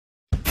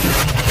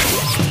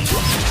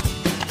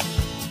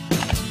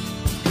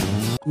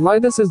Why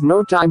this is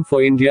no time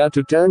for India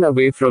to turn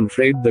away from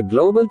trade. The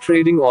global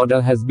trading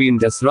order has been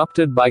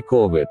disrupted by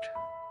COVID.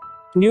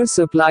 New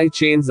supply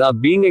chains are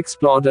being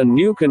explored and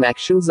new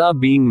connections are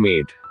being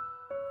made.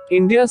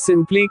 India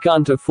simply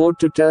can't afford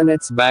to turn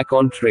its back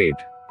on trade.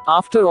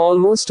 After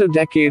almost a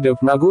decade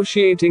of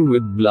negotiating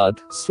with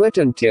blood, sweat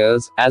and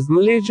tears, as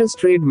Malaysia's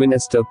trade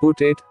minister put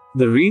it,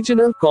 the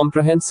Regional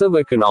Comprehensive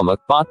Economic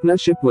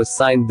Partnership was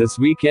signed this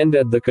weekend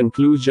at the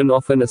conclusion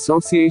of an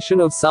Association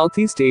of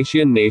Southeast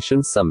Asian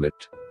Nations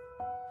summit.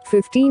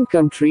 15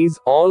 countries,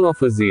 all of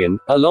ASEAN,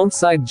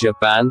 alongside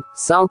Japan,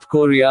 South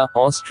Korea,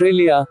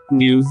 Australia,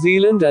 New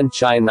Zealand and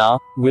China,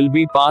 will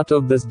be part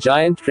of this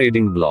giant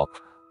trading bloc.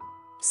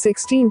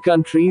 16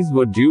 countries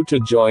were due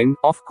to join,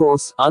 of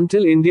course,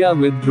 until India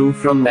withdrew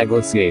from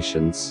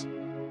negotiations.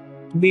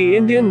 The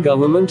Indian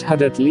government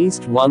had at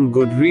least one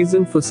good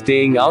reason for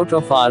staying out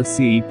of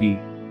RCEP.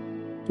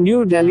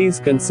 New Delhi's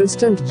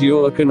consistent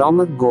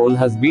geo-economic goal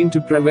has been to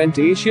prevent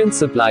Asian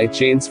supply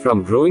chains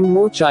from growing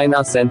more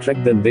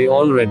China-centric than they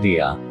already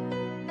are.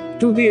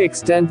 To the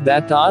extent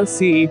that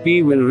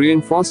RCEP will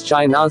reinforce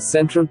China's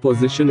central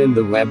position in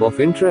the web of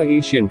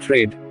intra-Asian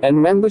trade,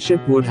 and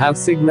membership would have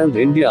signaled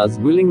India's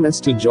willingness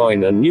to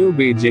join a new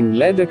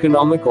Beijing-led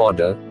economic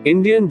order,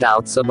 Indian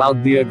doubts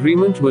about the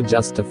agreement were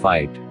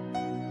justified.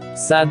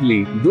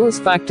 Sadly, those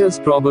factors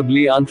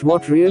probably aren't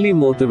what really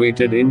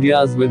motivated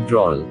India's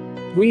withdrawal.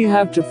 We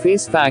have to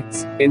face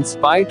facts. In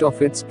spite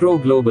of its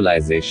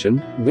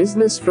pro-globalization,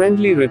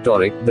 business-friendly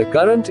rhetoric, the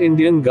current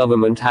Indian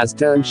government has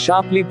turned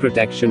sharply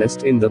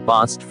protectionist in the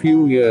past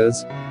few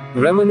years,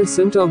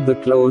 reminiscent of the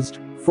closed,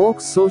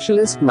 folks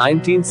socialist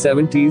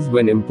 1970s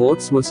when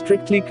imports were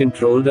strictly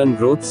controlled and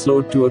growth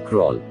slowed to a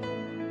crawl.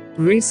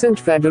 Recent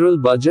federal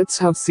budgets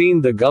have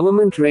seen the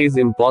government raise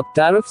import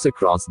tariffs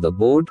across the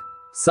board,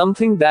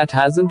 something that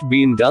hasn't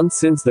been done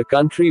since the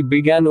country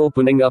began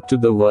opening up to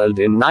the world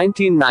in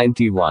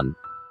 1991.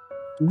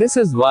 This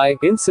is why,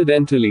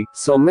 incidentally,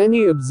 so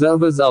many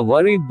observers are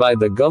worried by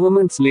the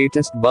government's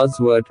latest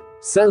buzzword,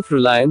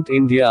 self-reliant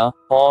India,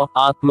 or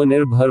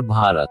Atmanirbhar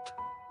Bharat.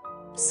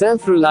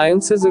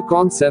 Self-reliance is a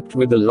concept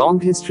with a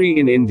long history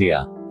in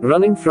India,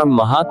 running from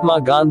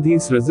Mahatma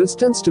Gandhi's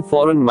resistance to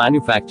foreign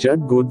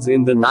manufactured goods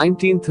in the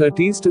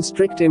 1930s to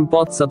strict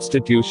import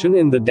substitution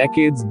in the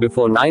decades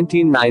before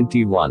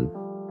 1991.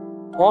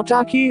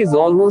 Autarky is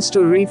almost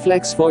a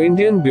reflex for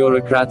Indian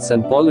bureaucrats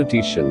and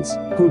politicians,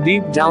 who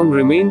deep down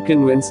remain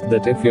convinced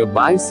that if you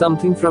buy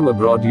something from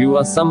abroad you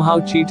are somehow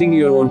cheating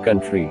your own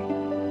country.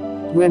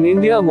 When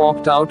India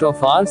walked out of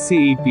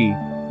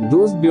RCEP,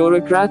 those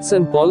bureaucrats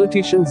and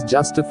politicians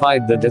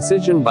justified the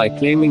decision by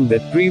claiming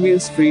that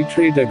previous free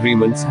trade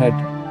agreements had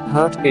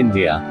hurt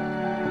India.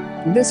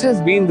 This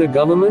has been the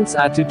government's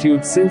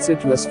attitude since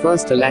it was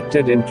first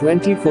elected in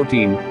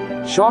 2014.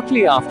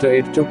 Shortly after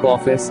it took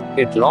office,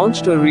 it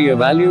launched a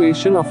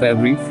re-evaluation of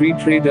every free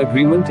trade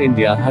agreement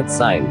India had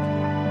signed.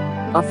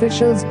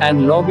 Officials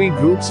and lobby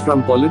groups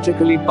from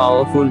politically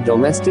powerful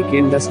domestic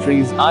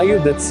industries argue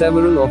that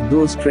several of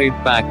those trade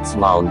pacts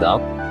wound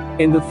up,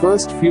 in the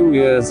first few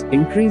years,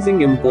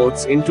 increasing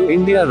imports into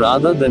India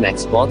rather than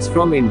exports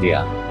from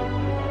India.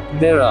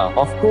 There are,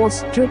 of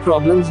course, two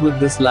problems with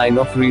this line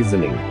of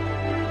reasoning.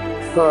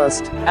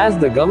 First, as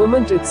the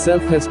government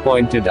itself has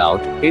pointed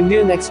out,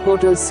 Indian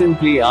exporters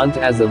simply aren't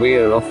as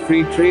aware of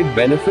free trade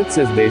benefits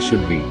as they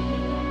should be.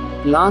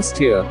 Last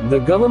year, the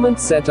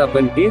government set up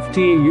an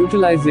FTA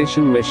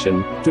utilization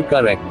mission to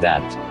correct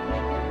that.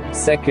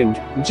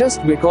 Second,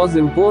 just because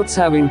imports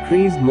have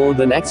increased more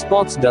than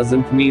exports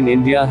doesn't mean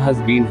India has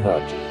been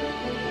hurt.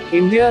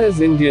 India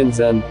is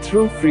Indians and,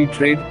 through free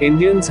trade,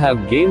 Indians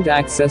have gained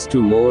access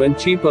to more and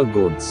cheaper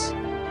goods.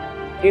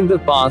 In the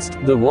past,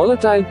 the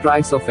volatile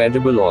price of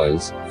edible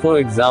oils, for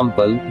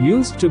example,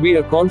 used to be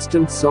a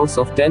constant source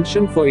of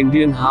tension for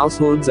Indian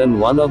households and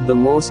one of the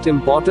most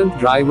important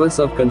drivers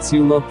of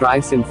consumer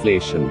price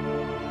inflation.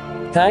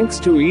 Thanks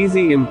to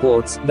easy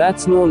imports,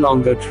 that's no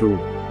longer true.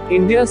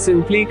 India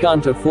simply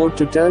can't afford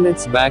to turn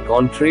its back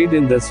on trade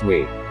in this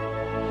way.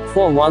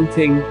 For one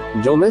thing,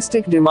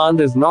 domestic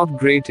demand is not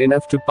great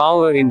enough to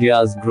power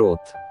India's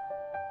growth.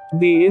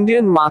 The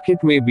Indian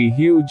market may be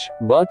huge,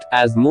 but,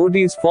 as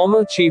Modi's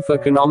former chief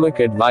economic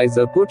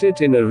advisor put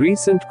it in a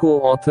recent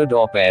co-authored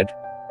op-ed,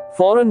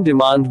 foreign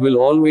demand will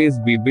always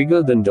be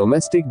bigger than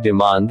domestic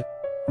demand,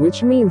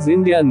 which means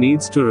India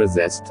needs to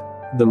resist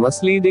the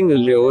misleading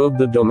allure of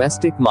the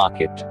domestic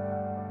market.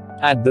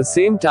 At the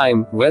same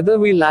time, whether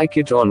we like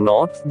it or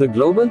not, the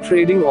global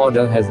trading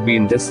order has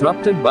been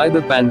disrupted by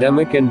the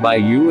pandemic and by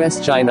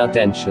US-China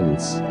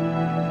tensions.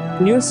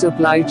 New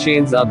supply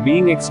chains are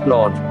being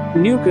explored,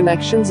 new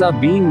connections are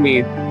being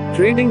made,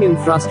 trading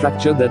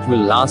infrastructure that will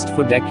last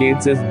for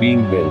decades is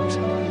being built.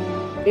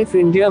 If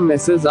India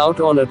misses out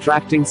on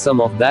attracting some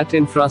of that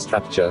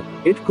infrastructure,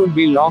 it could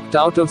be locked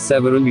out of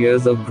several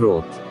years of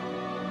growth.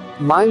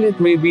 While it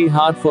may be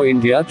hard for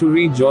India to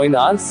rejoin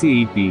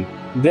RCEP,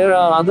 there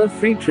are other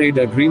free trade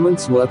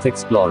agreements worth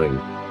exploring.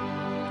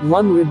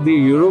 One with the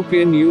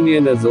European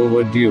Union is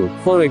overdue,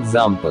 for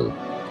example.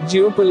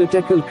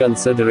 Geopolitical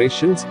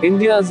considerations,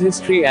 India's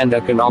history and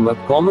economic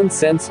common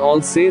sense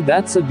all say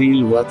that's a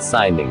deal worth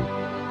signing.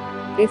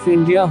 If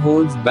India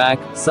holds back,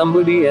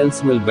 somebody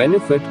else will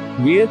benefit.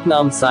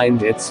 Vietnam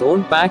signed its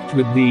own pact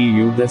with the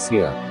EU this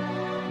year.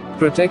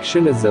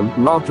 Protectionism,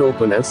 not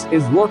openness,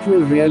 is what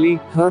will really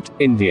hurt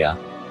India.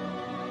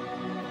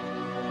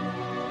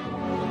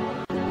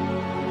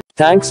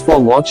 Thanks for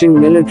watching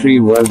Military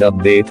World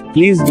Update.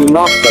 Please do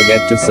not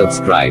forget to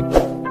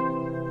subscribe.